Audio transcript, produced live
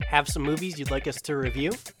Have some movies you'd like us to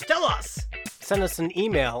review? Tell us! Send us an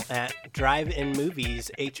email at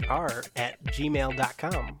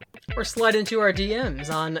driveinmovieshr@gmail.com. Or slide into our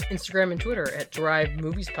DMs on Instagram and Twitter at Drive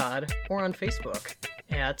Movies Pod, or on Facebook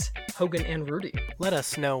at Hogan and Rudy. Let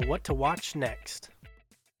us know what to watch next.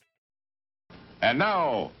 And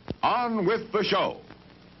now, on with the show.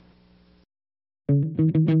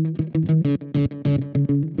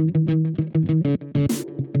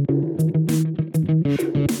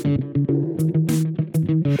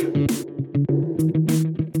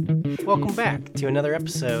 Welcome back to another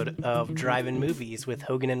episode of Drive-In Movies with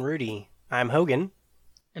Hogan and Rudy. I'm Hogan.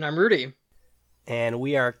 And I'm Rudy. And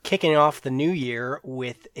we are kicking off the new year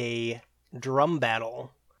with a drum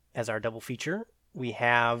battle as our double feature. We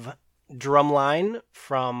have Drumline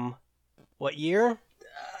from what year?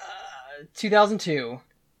 2002.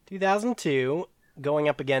 2002, going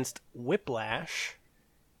up against Whiplash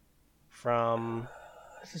from...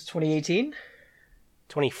 This is 2018?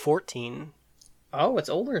 2014. Oh, it's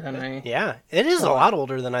older than I... Yeah, it is a lot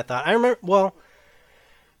older than I thought. I remember, well,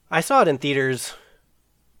 I saw it in theaters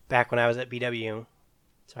back when I was at BW,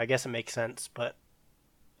 so I guess it makes sense, but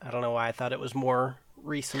I don't know why I thought it was more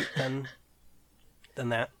recent than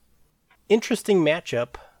that. Interesting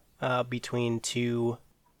matchup between two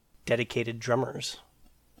dedicated drummers.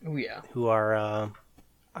 Oh, yeah. Who are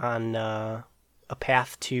on a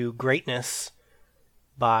path to greatness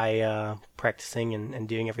by practicing and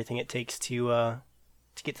doing everything it takes to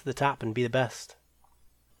get to the top and be the best.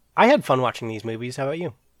 I had fun watching these movies. How about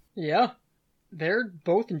you? Yeah. They're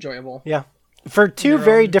both enjoyable. Yeah. For two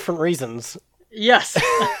very different reasons. Yes,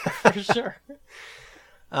 for sure.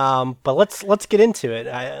 But let's get into it.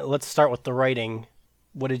 Let's start with the writing.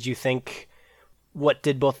 What did you think? What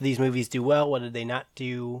did both of these movies do well? What did they not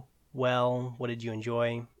do well? What did you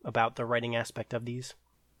enjoy about the writing aspect of these?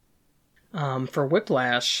 For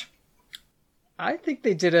Whiplash, I think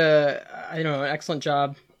they did an excellent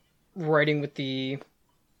job writing with I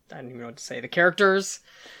don't even know what to say, the characters,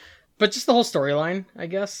 but just the whole storyline, I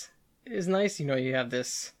guess, is nice. You know, you have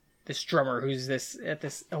this drummer who's at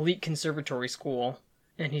this elite conservatory school,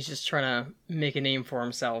 and he's just trying to make a name for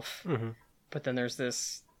himself. Mm-hmm. But then there's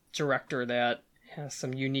this director that has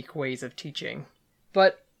some unique ways of teaching.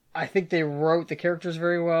 But I think they wrote the characters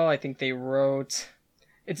very well. I think they wrote...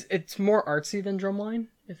 It's more artsy than Drumline,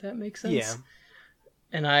 if that makes sense. Yeah.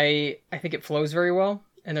 And I think it flows very well.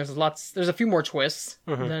 And there's a few more twists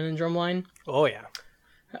than in Drumline. Oh, yeah.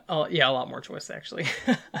 Yeah, a lot more twists, actually.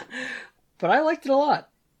 But I liked it a lot.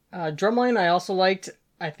 Drumline I also liked.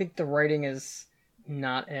 I think the writing is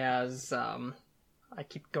not as... I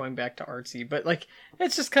keep going back to artsy, but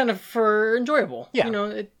it's just kind of for enjoyable. Yeah. You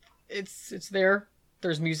know, it's there.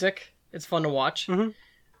 There's music. It's fun to watch. Mm-hmm.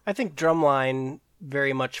 I think Drumline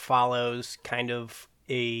very much follows kind of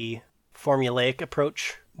a formulaic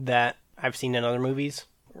approach that I've seen in other movies.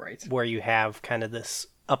 Right. Where you have kind of this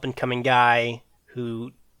up-and-coming guy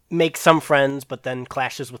who makes some friends, but then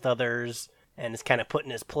clashes with others, and is kind of put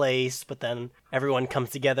in his place, but then everyone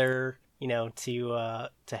comes together, you know, to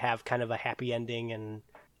have kind of a happy ending and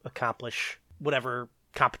accomplish whatever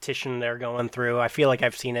competition they're going through. I feel like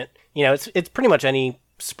I've seen it. You know, it's pretty much any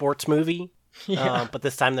sports movie. Yeah. But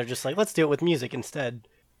this time they're just like, let's do it with music instead.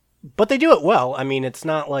 But they do it well. I mean, it's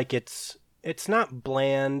not like it's not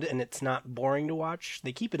bland and it's not boring to watch.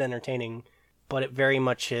 They keep it entertaining, but it very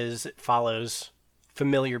much it follows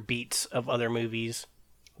familiar beats of other movies.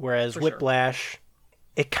 Whereas Whiplash,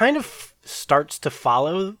 it kind of starts to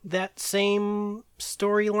follow that same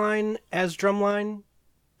storyline as Drumline,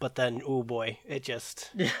 but then, oh boy, it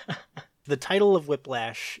just... The title of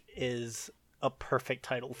Whiplash is a perfect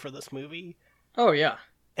title for this movie. Oh, yeah.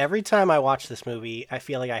 Every time I watch this movie, I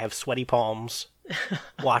feel like I have sweaty palms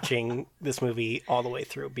watching this movie all the way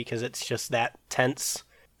through because it's just that tense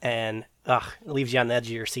and it leaves you on the edge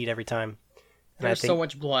of your seat every time. And There's so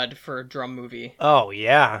much blood for a drum movie. Oh,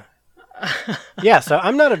 yeah. Yeah, so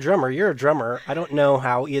I'm not a drummer. You're a drummer. I don't know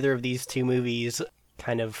how either of these two movies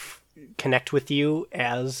kind of connect with you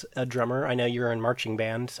as a drummer. I know you're in marching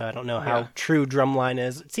band, so I don't know how true Drumline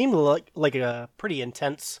is. It seemed like a pretty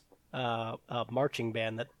intense marching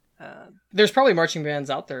band. That there's probably marching bands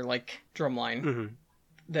out there like Drumline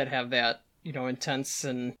that have that, you know, intense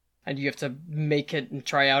and you have to make it and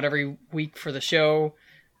try out every week for the show.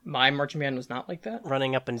 My marching band was not like that.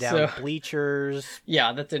 Running up and down bleachers.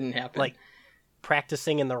 Yeah, that didn't happen. Like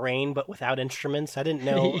practicing in the rain, but without instruments. I didn't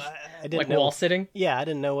know. I didn't know. Wall sitting? Yeah, I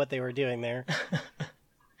didn't know what they were doing there.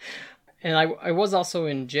 And I was also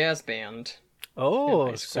in jazz band.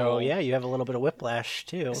 Oh, so yeah, you have a little bit of Whiplash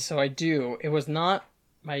too. So I do. It was not,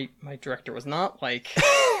 my director was not like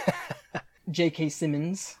J.K.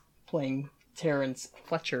 Simmons. playing Terrence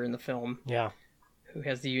Fletcher in the film, Yeah. who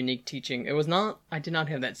has the unique teaching. I did not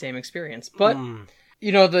have that same experience, but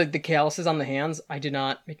you know, the calluses on the hands, I did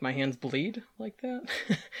not make my hands bleed like that.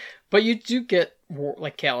 But you do get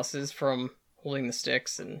like calluses from holding the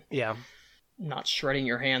sticks and Yeah. not shredding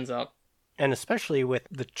your hands up. And especially with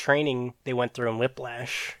the training they went through in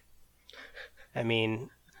Whiplash. I mean,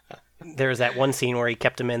 there was that one scene where he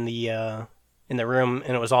kept them in the room,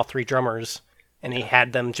 and it was all three drummers, and he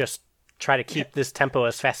had them just try to keep this tempo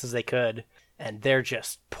as fast as they could, and they're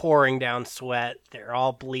just pouring down sweat. They're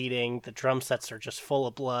all bleeding. The drum sets are just full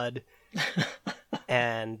of blood,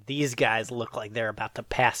 and these guys look like they're about to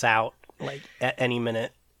pass out like at any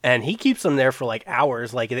minute. And he keeps them there for like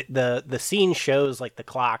hours. Like the scene shows like the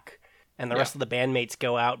clock. And the rest of the bandmates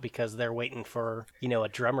go out because they're waiting for, you know, a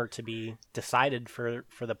drummer to be decided for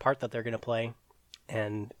the part that they're going to play.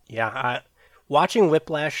 And watching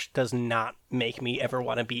Whiplash does not make me ever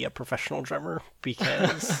want to be a professional drummer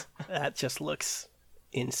because that just looks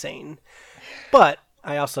insane. But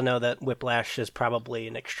I also know that Whiplash is probably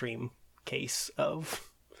an extreme case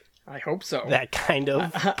of I hope so. that kind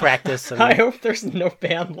of practice. And, I hope there's no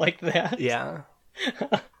band like that. Yeah.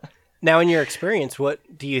 Now, in your experience,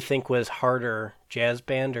 what do you think was harder, jazz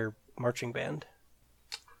band or marching band?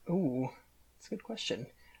 Ooh, that's a good question.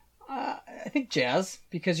 I think jazz,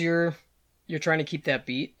 because you're trying to keep that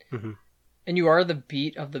beat, and you are the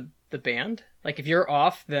beat of the band. Like, if you're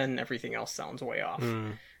off, then everything else sounds way off.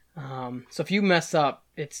 So if you mess up,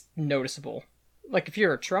 it's noticeable. Like, if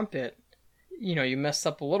you're a trumpet, you know, you mess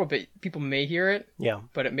up a little bit, people may hear it,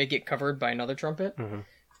 but it may get covered by another trumpet.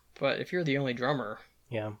 But if you're the only drummer...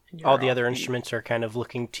 Yeah, all the other instruments are kind of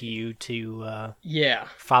looking to you to yeah,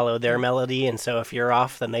 follow their melody, and so if you're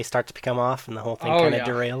off, then they start to become off, and the whole thing kind of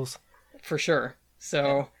derails. For sure.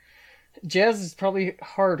 So jazz is probably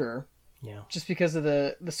harder, just because of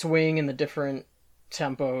the swing and the different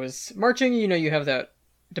tempos. Marching, you know, you have that,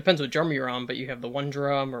 depends what drum you're on, but you have the one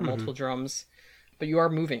drum or multiple drums, but you are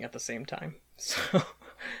moving at the same time. So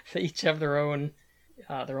they each have their own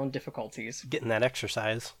difficulties. Getting that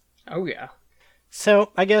exercise. Oh, yeah.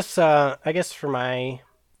 So I guess for my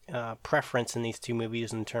preference in these two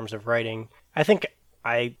movies in terms of writing, I think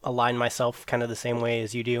I align myself kind of the same way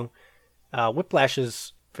as you do. Whiplash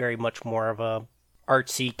is very much more of a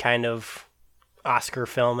artsy kind of Oscar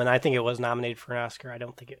film, and I think it was nominated for an Oscar. I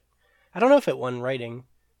don't know if it won writing.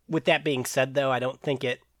 With that being said, though, I don't think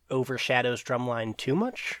it overshadows Drumline too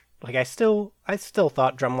much. Like I still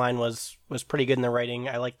thought Drumline was pretty good in the writing.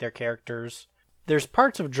 I like their characters. There's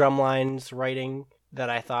parts of Drumline's writing that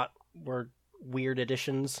I thought were weird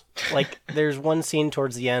additions. Like, there's one scene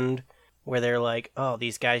towards the end where they're like, oh,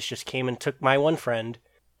 these guys just came and took my one friend.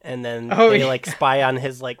 And then they, like, spy on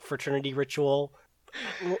his, like, fraternity ritual.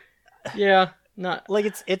 Yeah, not...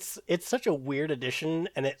 Like, it's such a weird addition,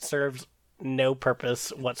 and it serves no purpose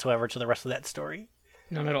whatsoever to the rest of that story.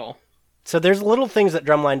 None at all. So there's little things that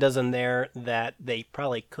Drumline does in there that they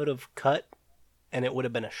probably could have cut, and it would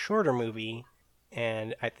have been a shorter movie.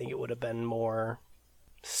 And I think it would have been more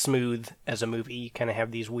smooth as a movie. You kind of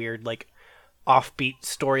have these weird, like, offbeat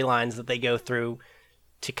storylines that they go through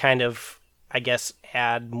to kind of, I guess,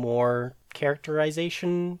 add more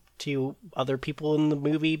characterization to other people in the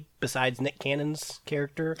movie besides Nick Cannon's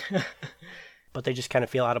character. But they just kind of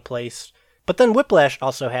feel out of place. But then Whiplash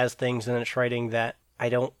also has things in its writing that I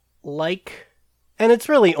don't like. And it's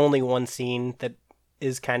really only one scene that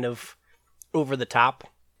is kind of over the top.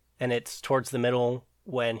 And it's towards the middle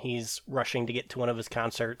when he's rushing to get to one of his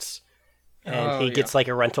concerts. And he gets like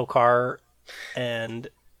a rental car and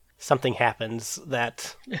something happens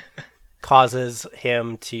that causes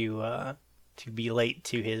him to be late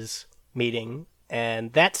to his meeting.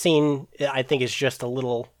 And that scene, I think, is just a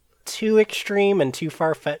little too extreme and too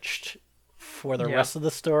far-fetched for the rest of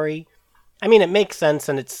the story. I mean, it makes sense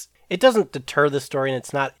and it doesn't deter the story and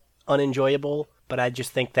it's not unenjoyable, but I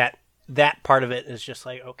just think that part of it is just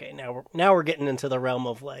like, okay, now we're getting into the realm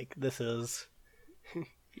of like, this is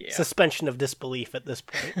suspension of disbelief at this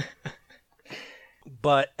point.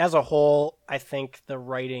 But as a whole, I think the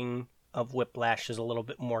writing of Whiplash is a little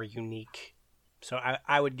bit more unique. So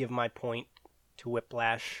I would give my point to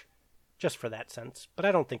Whiplash just for that sense. But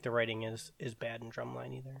I don't think the writing is bad in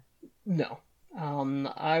Drumline either. No.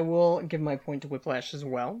 I will give my point to Whiplash as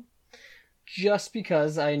well. Just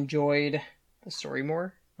because I enjoyed the story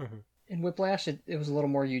more. Mm-hmm. In Whiplash, it was a little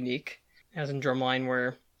more unique. As in Drumline,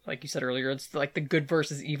 where, like you said earlier, it's like the good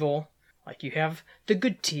versus evil. Like, you have the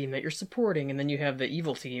good team that you're supporting, and then you have the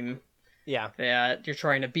evil team that you're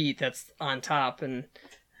trying to beat that's on top. And,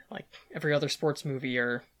 like, every other sports movie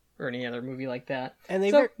or or any other movie like that. And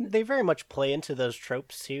they very much play into those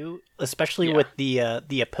tropes too, especially Yeah. with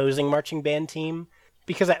the opposing marching band team.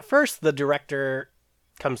 Because at first the director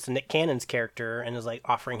comes to Nick Cannon's character and is like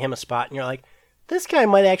offering him a spot, and you're like, this guy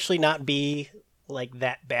might actually not be like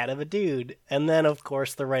that bad of a dude. And then of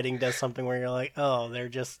course the writing does something where you're like, oh, they're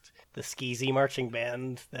just the skeezy marching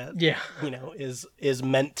band that Yeah. is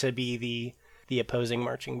meant to be the opposing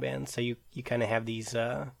marching band. So you kind of have these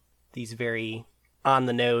very on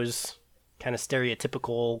the nose kind of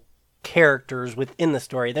stereotypical characters within the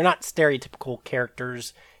story. They're not stereotypical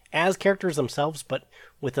characters as characters themselves, but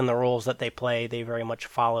within the roles that they play, they very much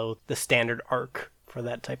follow the standard arc for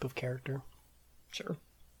that type of character. Sure.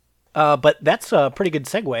 But that's a pretty good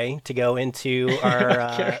segue to go into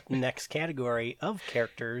our next category of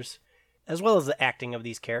characters, as well as the acting of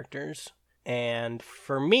these characters. And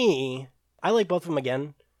for me, I like both of them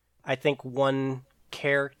again. I think one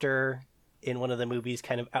character in one of the movies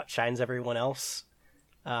kind of outshines everyone else,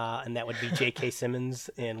 and that would be J.K. Simmons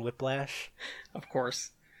in Whiplash. Of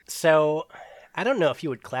course. So, I don't know if you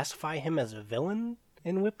would classify him as a villain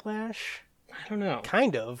in Whiplash. I don't know.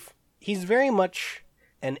 Kind of. He's very much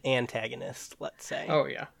an antagonist, let's say. Oh,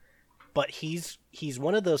 yeah. But he's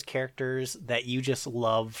one of those characters that you just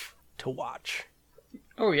love to watch.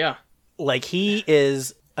 Oh, yeah. Like, he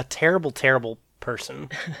is a terrible, terrible person.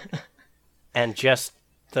 And just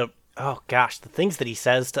the things that he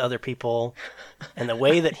says to other people and the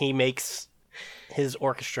way that he makes his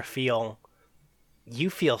orchestra feel, you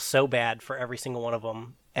feel so bad for every single one of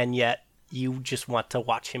them, and yet you just want to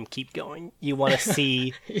watch him keep going. You want to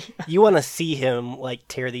see him like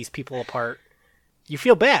tear these people apart. You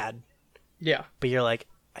feel bad. Yeah. But you're like,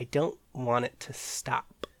 I don't want it to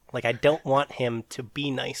stop. Like, I don't want him to be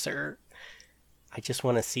nicer. I just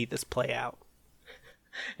want to see this play out.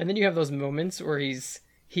 And then you have those moments where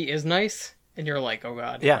he is nice, and you're like, oh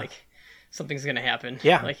god, yeah, like something's gonna happen.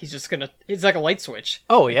 Yeah, like it's like a light switch.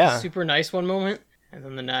 Oh yeah, he's super nice one moment, and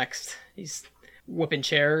then the next he's whooping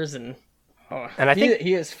chairs, and I think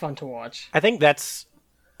he is fun to watch. I think that's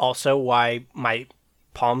also why my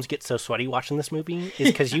palms get so sweaty watching this movie, is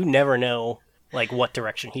because you never know like what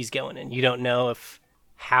direction he's going in. You don't know if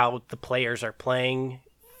how the players are playing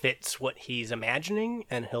fits what he's imagining,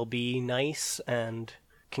 and he'll be nice and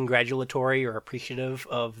congratulatory or appreciative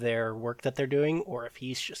of their work that they're doing, or if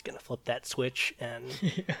he's just going to flip that switch and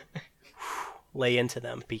lay into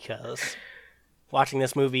them, because watching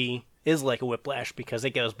this movie is like a Whiplash because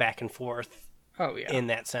it goes back and forth in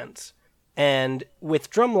that sense. And with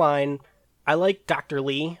Drumline, I like Dr.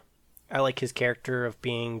 Lee. I like his character of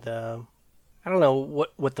being I don't know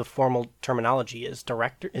what the formal terminology is.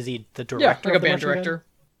 Director? Is he the director? Yeah, like of a band director.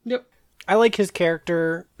 Yep. I like his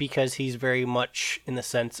character because he's very much in the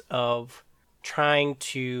sense of trying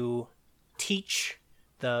to teach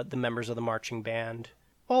the members of the marching band,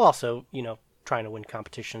 while also, trying to win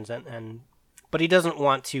competitions but he doesn't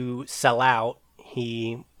want to sell out.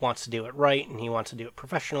 He wants to do it right, and he wants to do it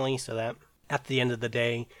professionally, so that at the end of the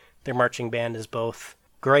day, their marching band is both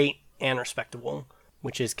great and respectable,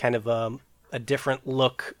 which is kind of a different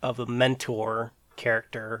look of a mentor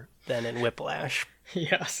character than in Whiplash.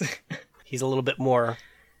 Yes. He's a little bit more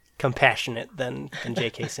compassionate than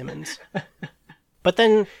J.K. Simmons. But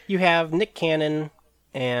then you have Nick Cannon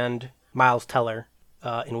and Miles Teller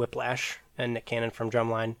in Whiplash, and Nick Cannon from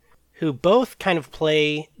Drumline, who both kind of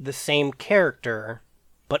play the same character,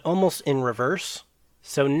 but almost in reverse.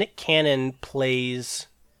 So Nick Cannon plays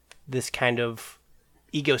this kind of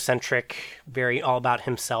egocentric, very all about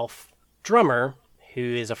himself drummer who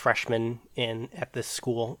is a freshman at this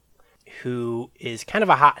school, who is kind of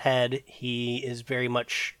a hothead. He is very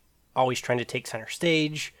much always trying to take center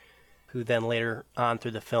stage, who then later on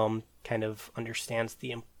through the film kind of understands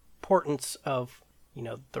the importance of,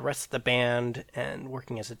 the rest of the band and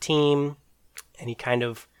working as a team. And he kind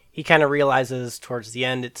of realizes towards the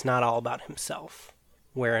end it's not all about himself.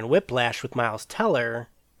 Where in Whiplash with Miles Teller,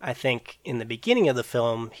 I think in the beginning of the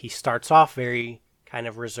film, he starts off very kind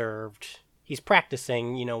of reserved. He's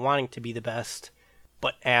practicing, wanting to be the best.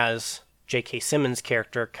 But as J.K. Simmons'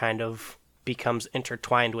 character kind of becomes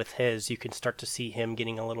intertwined with his, you can start to see him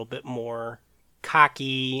getting a little bit more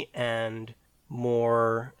cocky and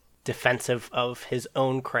more defensive of his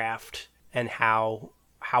own craft and how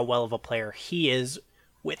well of a player he is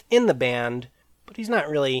within the band. But he's not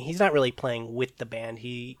really playing with the band.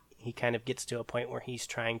 He kind of gets to a point where he's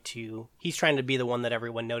trying to be the one that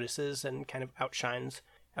everyone notices and kind of outshines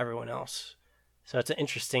everyone else. So it's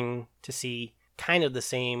interesting to see kind of the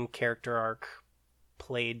same character arc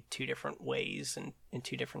played two different ways and in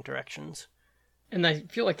two different directions. And I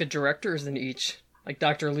feel like the directors in each, like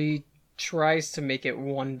Dr. Lee tries to make it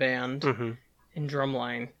one band Mm-hmm. in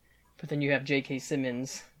Drumline, but then you have J.K.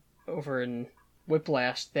 Simmons over in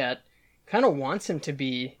Whiplash that kind of wants him to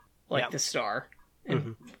be like Yeah. the star.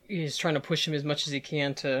 And he's trying to push him as much as he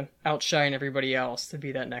can to outshine everybody else to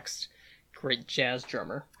be that next great jazz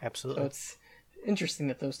drummer. Absolutely. So it's interesting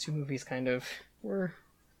that those two movies kind of were,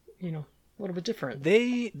 a little bit different.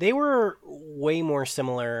 They were way more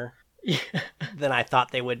similar Yeah. than I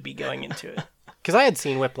thought they would be going into it. Because I had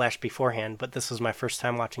seen Whiplash beforehand, but this was my first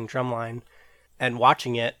time watching Drumline. And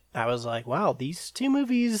watching it, I was like, wow, these two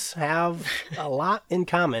movies have a lot in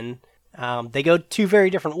common. They go two very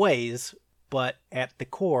different ways, but at the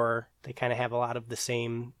core, they kind of have a lot of the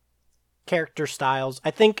same character styles. I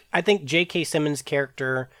think J.K. Simmons'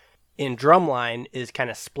 character in Drumline is kind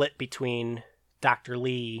of split between Dr.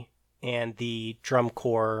 Lee and the drum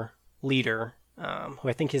corps leader, who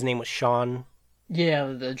I think his name was Sean. Yeah,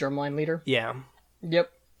 the drumline leader. Yeah,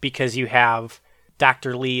 Yep. because you have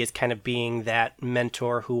Dr. Lee is kind of being that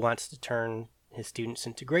mentor who wants to turn his students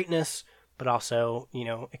into greatness, but also,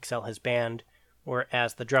 excel his band.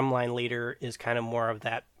 Whereas the drumline leader is kind of more of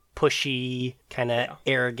that pushy, kind of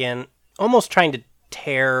arrogant, almost trying to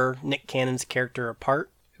tear Nick Cannon's character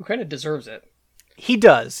apart. Who kind of deserves it. He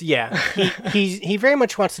does, yeah. He very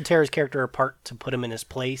much wants to tear his character apart to put him in his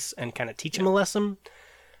place and kind of teach him a lesson.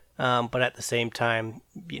 But at the same time,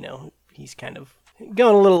 he's kind of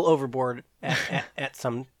going a little overboard at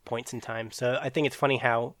some points in time. So I think it's funny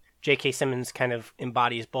how J.K. Simmons kind of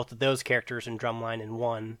embodies both of those characters in Drumline in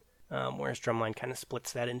one, whereas Drumline kind of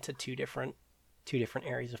splits that into two different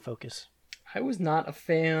areas of focus. I was not a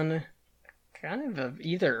fan kind of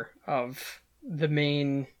either of the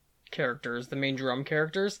main characters, the main drum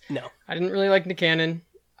characters. No. I didn't really like Nick Cannon.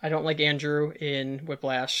 I don't like Andrew in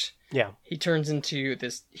Whiplash. Yeah. He turns into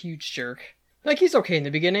this huge jerk. Like, he's okay in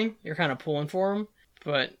the beginning. You're kind of pulling for him.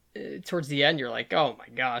 But towards the end, you're like, oh my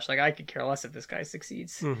gosh, like, I could care less if this guy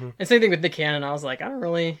succeeds. Mm-hmm. And same thing with Nick Cannon. I was like, I'm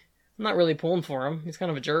not really pulling for him. He's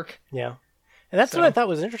kind of a jerk. Yeah. And that's what I thought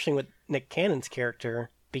was interesting with Nick Cannon's character,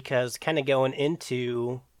 because kind of going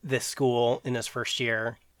into this school in his first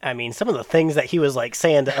year, I mean, some of the things that he was like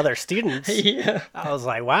saying to other students, Yeah. I was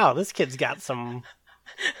like, wow, this kid's got some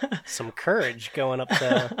courage going up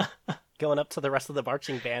to the rest of the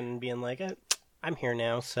marching band and being like, I'm here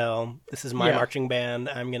now, so this is my marching band.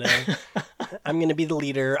 I'm gonna be the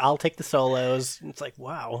leader. I'll take the solos. And it's like,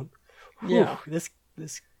 wow, Yeah. this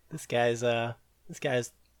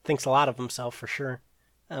guy's thinks a lot of himself for sure.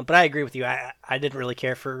 But I agree with you. I didn't really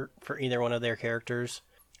care for either one of their characters.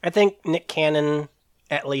 I think Nick Cannon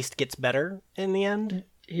at least gets better in the end.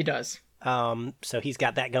 He does. So he's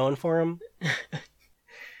got that going for him.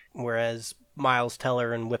 Whereas Miles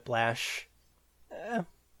Teller and Whiplash,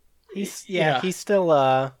 he's still,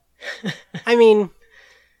 I mean,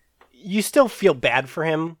 you still feel bad for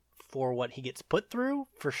him for what he gets put through,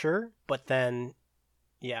 for sure. But then,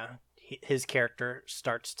 his character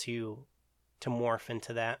starts to morph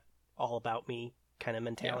into that all about me kind of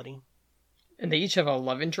mentality. And they each have a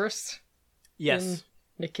love interest. Yes. And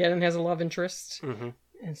Nick Cannon has a love interest. Mm-hmm.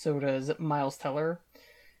 And so does Miles Teller.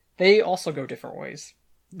 They also go different ways.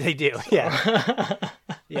 They do, yeah.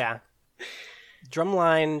 Yeah.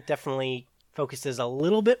 Drumline definitely focuses a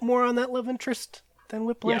little bit more on that love interest than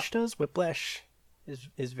Whiplash does. Whiplash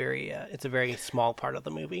is very, it's a very small part of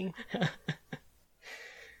the movie.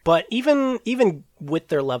 But even with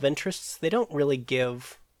their love interests, they don't really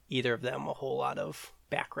give either of them a whole lot of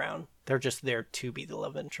background. They're just there to be the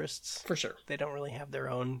love interests. For sure. They don't really have their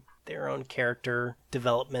own character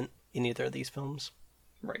development in either of these films.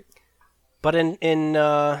 Right. But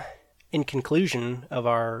in conclusion of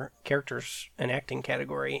our characters and acting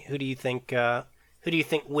category, who do you think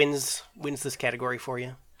wins this category for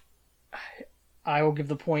you? I will give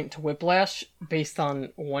the point to Whiplash based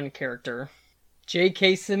on one character.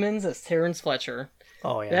 J.K. Simmons as Terrence Fletcher.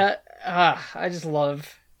 Oh yeah. I just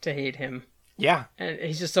love to hate him. Yeah. And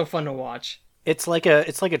he's just so fun to watch. It's like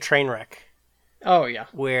a train wreck Oh yeah.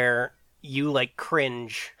 where you like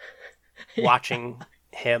cringe watching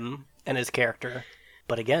him and his character.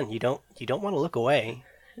 But again, you don't want to look away.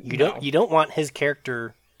 You don't want his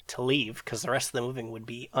character to leave, because the rest of the movie would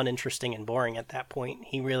be uninteresting and boring at that point.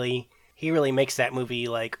 He really makes that movie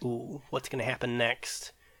like, ooh, what's going to happen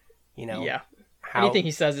next? Yeah. Anything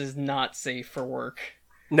he says is not safe for work.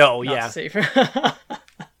 No, Not yeah. safe.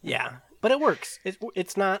 Yeah, but it works.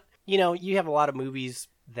 It's not, you have a lot of movies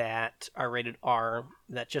that are rated R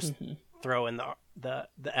that just throw in the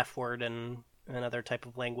F word and another type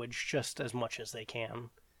of language just as much as they can.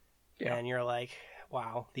 Yeah. And you're like,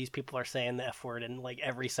 wow, these people are saying the F word in like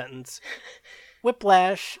every sentence.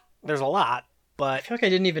 Whiplash, there's a lot, But feel like I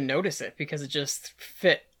didn't even notice it because it just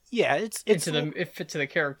fit yeah, it fit to the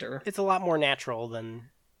character. it's a lot more natural than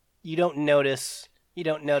you don't notice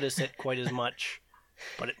it quite as much,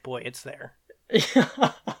 but it's there.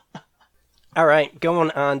 All right, going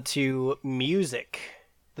on to music.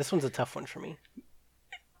 This one's a tough one for me.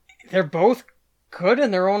 They're both good in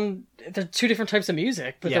their own. They're two different types of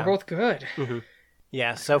music, but they're both good. Mm-hmm.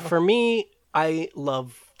 Yeah, so for me, I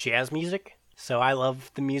love jazz music. So I love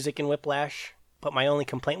the music in Whiplash, but my only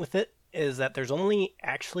complaint with it is that there's only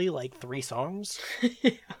actually like 3 songs.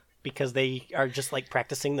 Yeah. Because they are just like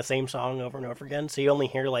practicing the same song over and over again. So you only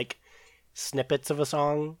hear like snippets of a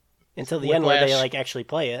song until the end where they like actually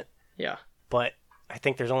play it. Yeah. But I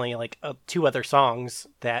think there's only like 2 other songs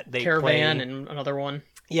that they Caravan play. and another one.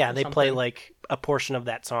 Yeah, they play like a portion of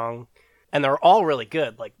that song, and they're all really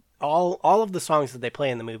good. Like all of the songs that they play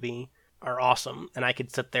in the movie are awesome, and I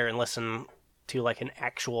could sit there and listen to like an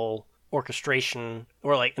actual orchestration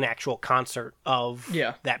or like an actual concert of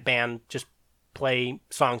that band just play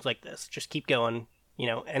songs like this. Just keep going. You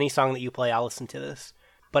know, any song that you play, I'll listen to this.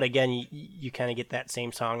 But again, you kind of get that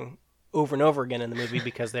same song over and over again in the movie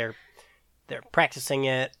because they're practicing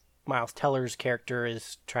it. Miles Teller's character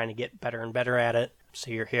is trying to get better and better at it. So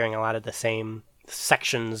you're hearing a lot of the same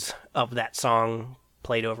sections of that song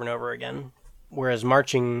played over and over again. Whereas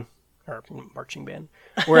marching band,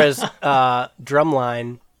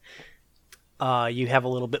 drumline, you have a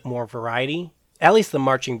little bit more variety. At least the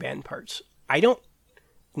marching band parts. I don't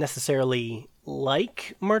necessarily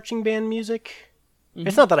like marching band music. Mm-hmm.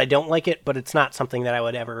 It's not that I don't like it, but it's not something that I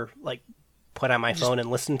would ever like put on my phone and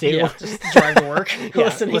listen to. Yeah, just drive to work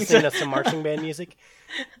listening to some marching band music.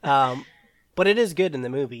 But it is good in the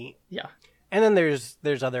movie. Yeah. And then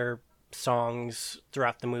there's other songs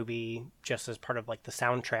throughout the movie just as part of like the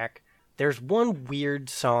soundtrack. There's one weird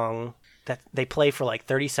song that they play for like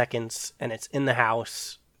 30 seconds and it's in the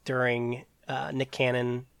house during Nick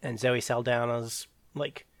Cannon and Zoe Saldana's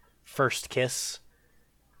like first kiss.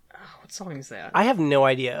 Oh, what song is that? I have no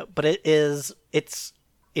idea, but it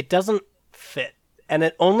doesn't fit. And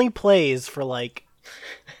it only plays for like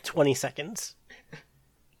 20 seconds.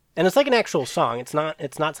 And it's like an actual song. It's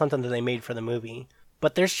not something that they made for the movie.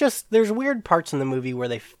 But there's weird parts in the movie where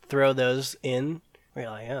they throw those in. Where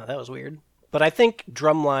you're like, oh, that was weird. But I think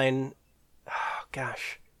Drumline, oh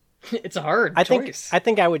gosh. It's a hard choice. I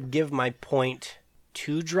think I would give my point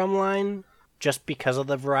to Drumline just because of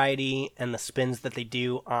the variety and the spins that they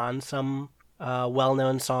do on some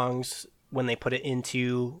well-known songs when they put it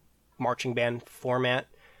into marching band format.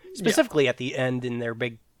 Specifically at the end in their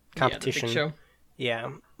big competition. Yeah, the big show.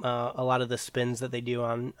 Yeah, a lot of the spins that they do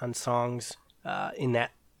on songs in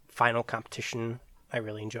that final competition, I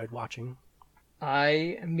really enjoyed watching.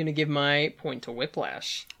 I am going to give my point to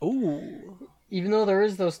Whiplash. Ooh. Even though there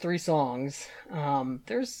is those 3 songs,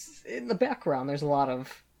 there's, in the background, there's a lot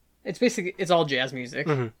of, it's all jazz music,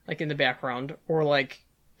 like in the background, or like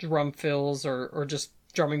drum fills, or just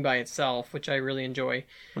drumming by itself, which I really enjoy.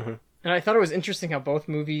 Mm-hmm. And I thought it was interesting how both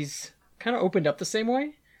movies kind of opened up the same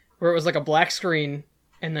way. Where it was like a black screen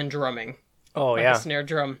and then drumming. Oh, like yeah. a snare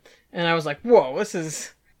drum. And I was like, whoa, this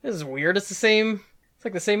is weird. It's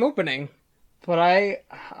like the same opening. But I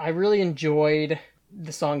really enjoyed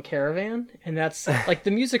the song Caravan. And that's like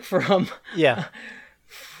the music from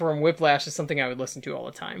Whiplash is something I would listen to all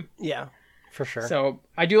the time. Yeah, for sure. So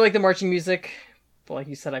I do like the marching music. But like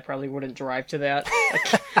you said, I probably wouldn't drive to that.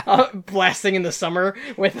 Like, blasting in the summer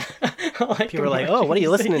with... like, people are like, oh, what are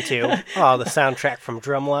you listening to? Oh, the soundtrack from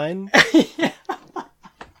Drumline.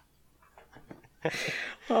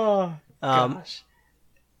 Oh, gosh.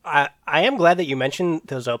 I am glad that you mentioned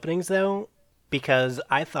those openings, though, because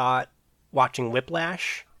I thought, watching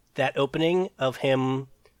Whiplash, that opening of him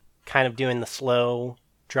kind of doing the slow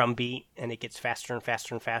drum beat, and it gets faster and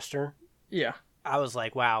faster and faster. Yeah. I was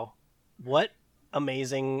like, wow, what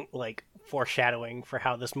amazing like foreshadowing for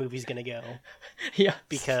how this movie's gonna go. Yeah,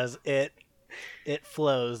 because it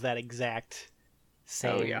flows that exact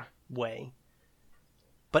same way.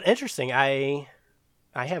 But interesting, I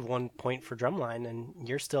have 1 point for Drumline, and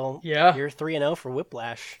you're 3-0 for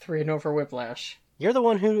Whiplash. 3-0 for Whiplash. You're the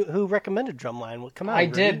one who recommended Drumline. Well, come on, I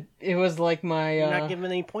did. It was like my you're not giving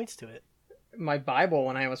any points to it. My Bible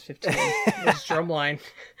when I was 15 was Drumline.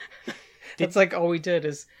 That's like all we did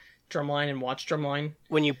is Drumline and watch Drumline.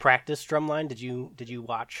 When you practiced Drumline, did you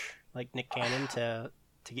watch like Nick Cannon to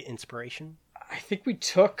get inspiration? I think we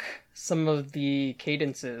took some of the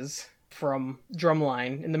cadences from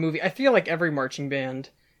Drumline in the movie. I feel like every marching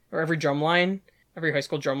band or every drumline, every high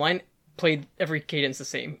school drumline played every cadence the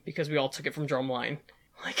same because we all took it from Drumline.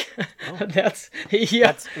 Like Oh.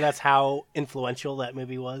 yeah. That's how influential that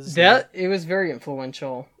movie was. It was very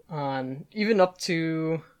influential on even up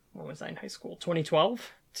to, what was I in high school?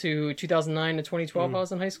 2012 to 2009 to 2012. I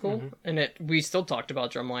was in high school, and we still talked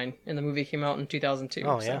about Drumline, and the movie came out in 2002.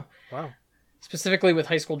 Oh so yeah. Wow. specifically with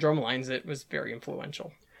high school drumlines, it was very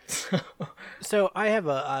influential. So I have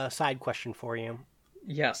a side question for you.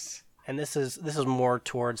 Yes. And this is more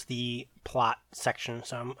towards the plot section,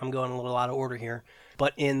 so I'm going a little out of order here.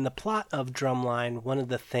 But in the plot of Drumline, one of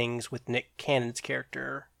the things with Nick Cannon's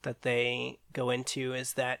character that they go into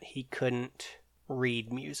is that he couldn't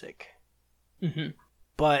read music. Mm-hmm.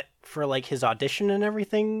 But for like his audition and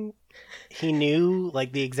everything, he knew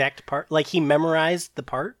like the exact part. Like he memorized the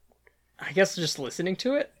part. I guess just listening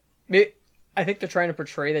to it, I think they're trying to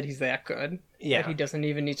portray that he's that good. Yeah. That he doesn't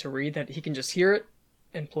even need to read, that he can just hear it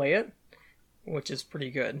and play it, which is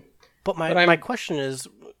pretty good. But my question is,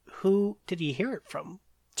 who did he hear it from?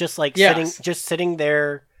 Just like sitting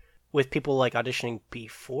there with people like auditioning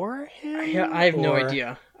before him? Yeah, I have no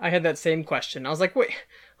idea. I had that same question. I was like, wait,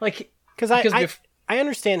 like... Because I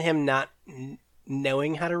understand him not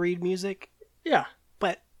knowing how to read music. Yeah.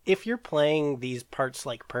 But if you're playing these parts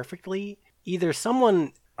like perfectly, either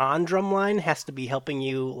someone on Drumline has to be helping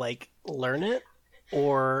you like learn it,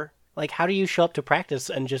 or like how do you show up to practice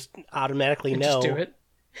and just automatically know just do it?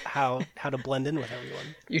 how to blend in with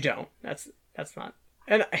everyone? You don't. That's not.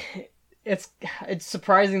 And it's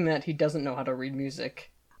surprising that he doesn't know how to read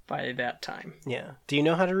music by that time. Yeah. Do you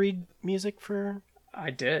know how to read music for... I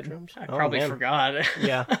did. Drums? I Oh, probably man. forgot.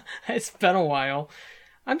 Yeah. It's been a while.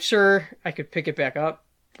 I'm sure I could pick it back up,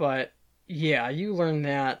 but yeah, you learn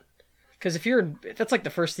that because that's like the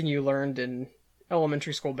first thing you learned in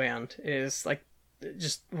elementary school band is like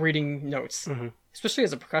just reading notes. Mm-hmm. Especially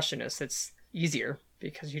as a percussionist, it's easier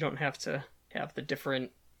because you don't have to have the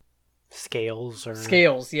different Scales.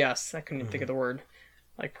 Yes, I couldn't even think of the word.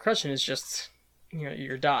 Like percussion is just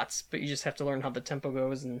your dots, but you just have to learn how the tempo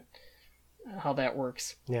goes and how that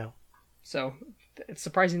works. Yeah. So it's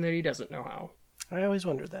surprising that he doesn't know how. I always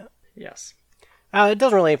wondered that. Yes. It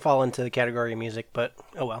doesn't really fall into the category of music, but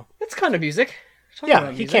oh well. It's kind of music.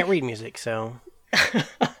 Yeah, he can't read music, so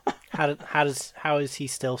how is he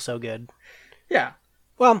still so good? Yeah.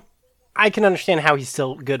 Well, I can understand how he's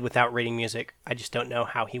still good without reading music. I just don't know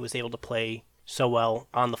how he was able to play so well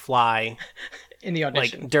on the fly. In the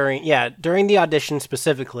audition. Like during the audition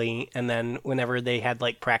specifically, and then whenever they had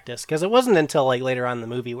like practice, because it wasn't until like later on in the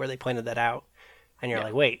movie where they pointed that out, and you're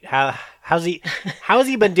like, wait, how's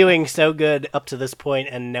he been doing so good up to this point,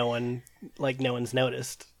 and no one's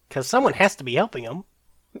noticed? Because someone has to be helping him.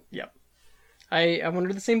 Yep. I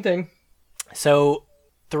wondered the same thing. So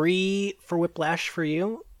 3 for Whiplash for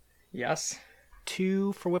you, Yes.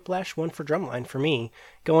 2 for Whiplash, 1 for Drumline for me.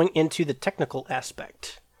 Going into the technical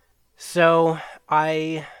aspect. So,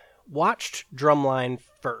 I watched Drumline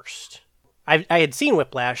first. I had seen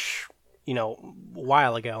Whiplash, a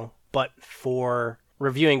while ago, but for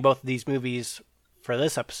reviewing both of these movies for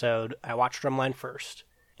this episode, I watched Drumline first.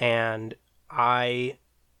 And I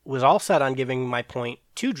was all set on giving my point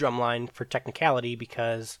to Drumline for technicality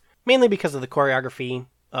mainly because of the choreography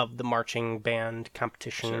of the marching band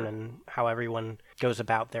competition and how everyone goes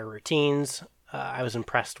about their routines. I was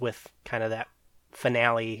impressed with kind of that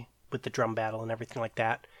finale with the drum battle and everything like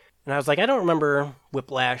that. And I was like, I don't remember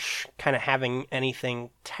Whiplash kind of having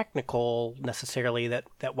anything technical necessarily that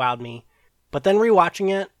wowed me. But then rewatching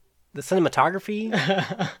it, the cinematography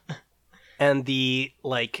and the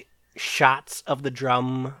like shots of the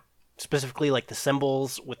drum, specifically like the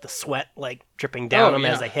cymbals with the sweat like dripping down them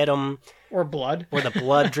as they hit them. Or blood. Or the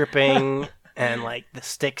blood dripping and like the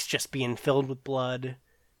sticks just being filled with blood.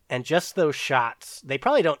 And just those shots, they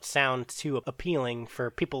probably don't sound too appealing for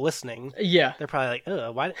people listening. Yeah. They're probably like,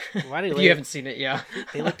 ugh, why do If you haven't seen it, yeah.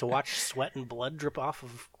 they like to watch sweat and blood drip off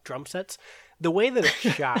of drum sets? The way that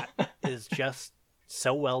it's shot is just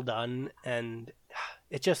so well done, and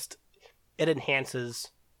it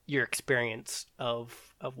enhances your experience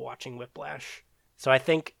of watching Whiplash. So I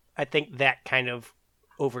think that kind of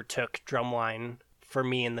overtook Drumline for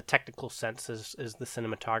me in the technical sense is the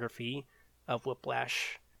cinematography of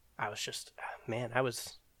Whiplash. I was just, man, I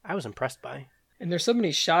was impressed by. And there's so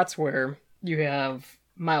many shots where you have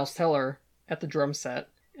Miles Teller at the drum set,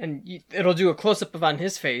 and it'll do a close-up on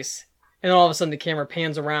his face, and then all of a sudden the camera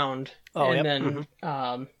pans around, then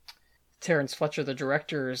Terrence Fletcher, the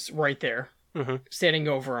director, is right there, standing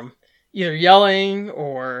over him, either yelling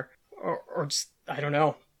or just, I don't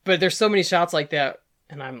know. But there's so many shots like that,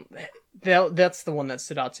 and that's the one that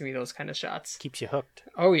stood out to me, those kind of shots. Keeps you hooked.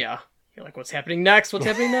 Oh, yeah. You're like, what's happening next? What's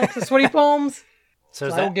happening next? The sweaty palms. So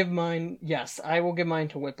is I will that? give mine. Yes, I will give mine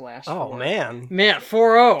to Whiplash. Oh man, man,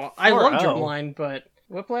 4-0. I love 4-0. Drumline, but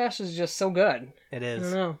Whiplash is just so good. it I is.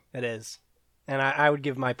 don't know. It is. And I would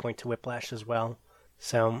give my point to Whiplash as well.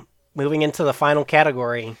 So moving into the final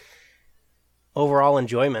category, overall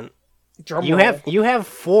enjoyment. Drum You roll. you have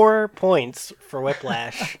 4 points for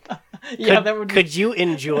Whiplash. Yeah, that would. Could you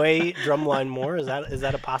enjoy Drumline more? Is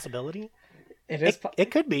that a possibility? It is.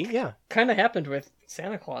 It could be, yeah. Kind of happened with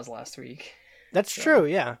Santa Claus last week. That's true,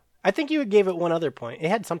 yeah. I think you gave it one other point. It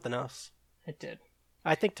had something else. It did.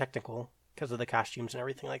 I think technical because of the costumes and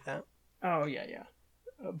everything like that. Oh yeah, yeah.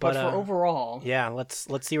 But But, for overall, Yeah, let's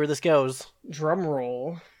see where this goes. drum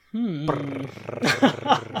roll.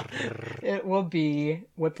 It will be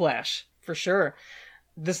Whiplash for sure.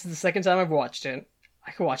 This is the second time I've watched it.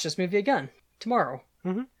 I could watch this movie again tomorrow.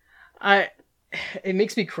 Mhm. It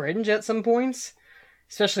makes me cringe at some points,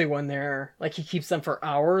 especially when they're like he keeps them for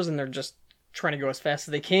hours and they're just trying to go as fast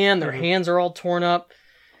as they can. Their hands are all torn up,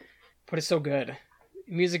 but it's so good.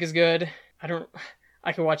 Music is good.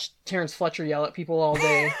 I could watch Terrence Fletcher yell at people all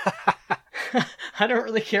day. I don't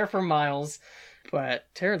really care for Miles,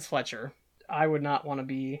 but Terrence Fletcher, I would not want to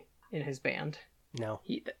be in his band. No.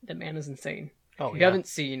 That man is insane. Oh, If you yeah. haven't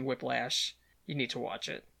seen Whiplash, you need to watch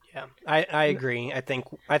it. Yeah, I agree. I think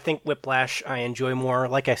Whiplash I enjoy more.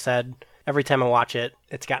 Like I said, every time I watch it,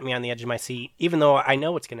 it's got me on the edge of my seat. Even though I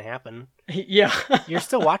know what's going to happen, Yeah. you're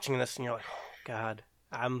still watching this and you're like, oh God,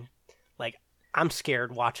 I'm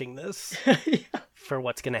scared watching this for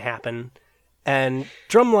what's going to happen. And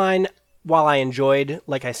Drumline, while I enjoyed,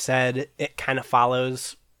 like I said, it kind of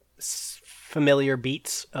follows familiar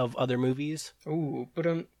beats of other movies. Ooh,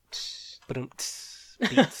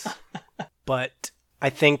 Beats. But I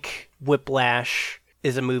think Whiplash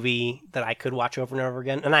is a movie that I could watch over and over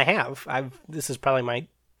again, and I have. This is probably my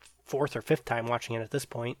 4th or 5th time watching it at this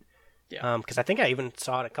point. Yeah. Because I think I even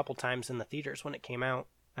saw it a couple times in the theaters when it came out.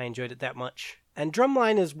 I enjoyed it that much. And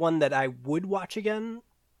Drumline is one that I would watch again,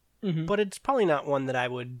 but it's probably not one that I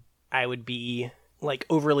would be like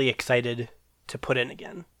overly excited to put in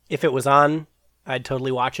again. If it was on, I'd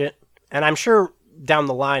totally watch it, and I'm sure down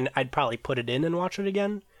the line I'd probably put it in and watch it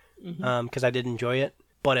again because I did enjoy it.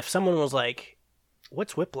 But if someone was like,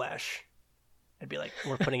 "What's Whiplash?" I'd be like,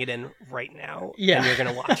 "We're putting it in right now, Yeah. and you're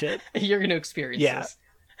gonna watch it." You're going to experience Yeah. this.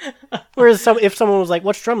 Whereas if someone was like,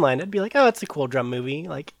 "What's Drumline?" I'd be like, "Oh, it's a cool drum movie.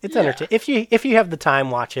 Like it's Yeah. entertaining. If you have the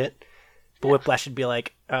time, watch it." But Whiplash would be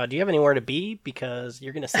like, "Do you have anywhere to be? Because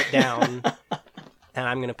you're gonna sit down, and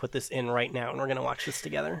I'm gonna put this in right now, and we're gonna watch this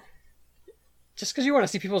together." Just because you want to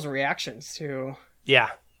see people's reactions to... Yeah,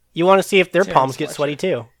 you want to see if their Terrence palms get Fletcher. sweaty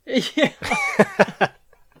too. Yeah.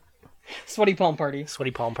 Sweaty palm party.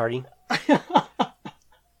 Sweaty palm party.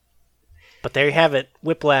 But there you have it,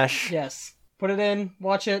 Whiplash. Yes. Put it in,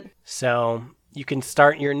 watch it. So you can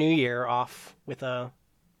start your new year off with a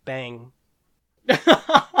bang.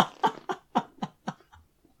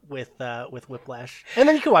 with Whiplash, and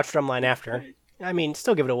then you can watch Drumline after. I mean,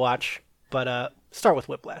 still give it a watch, but start with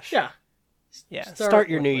Whiplash. Yeah. Yeah. Start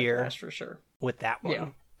your with new year Whiplash for sure. with that one Yeah.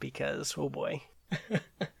 because oh boy,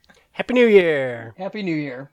 Happy New Year. Happy New Year.